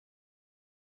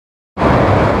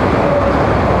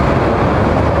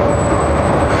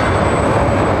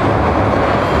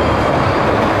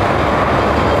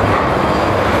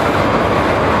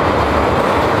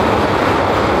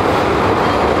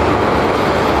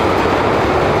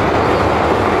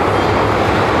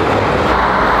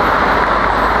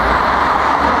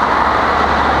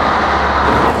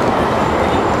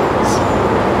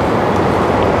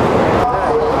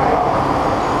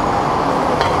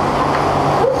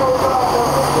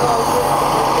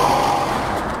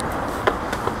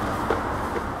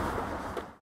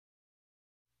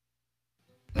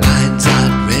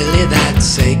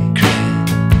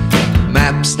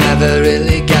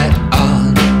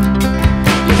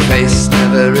face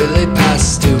never really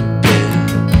past stupid,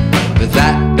 but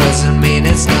that doesn't mean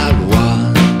it's not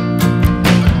one.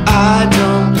 I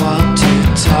don't want to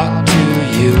talk to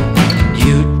you, and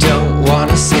you don't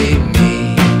wanna see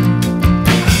me.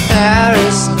 There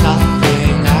is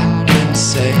nothing I can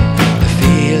say, the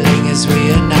feeling is we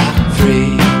are not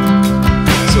free.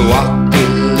 So walk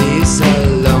with the leaves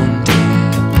alone, dear,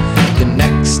 the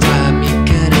next time you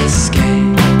can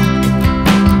escape.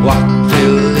 Walk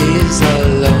through the leaves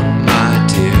alone, my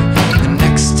dear, the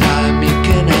next time you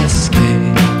can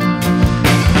escape.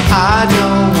 I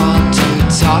don't want to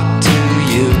talk to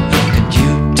you, and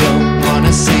you don't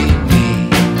wanna see me.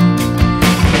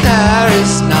 There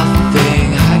is nothing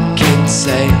I can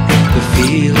say, the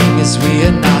feeling is we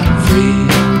are not free.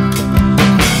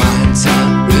 Minds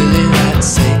aren't really that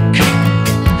sacred,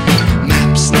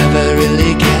 maps never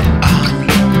really get on.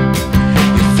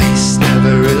 Your face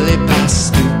never really passed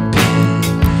stupid,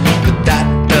 but that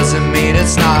doesn't mean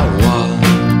it's not one.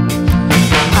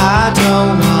 I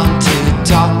don't want to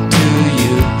talk to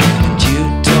you, and you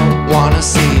don't wanna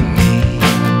see me.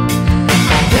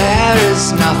 There is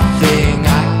nothing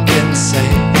I can say,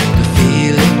 the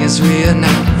feeling is we are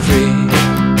not free.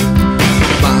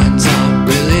 Minds aren't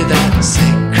really that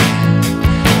sacred,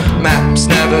 maps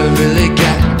never really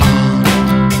get on.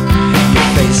 Your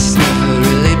face never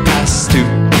really passed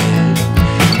stupid,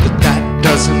 but that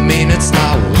doesn't mean it's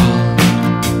not one.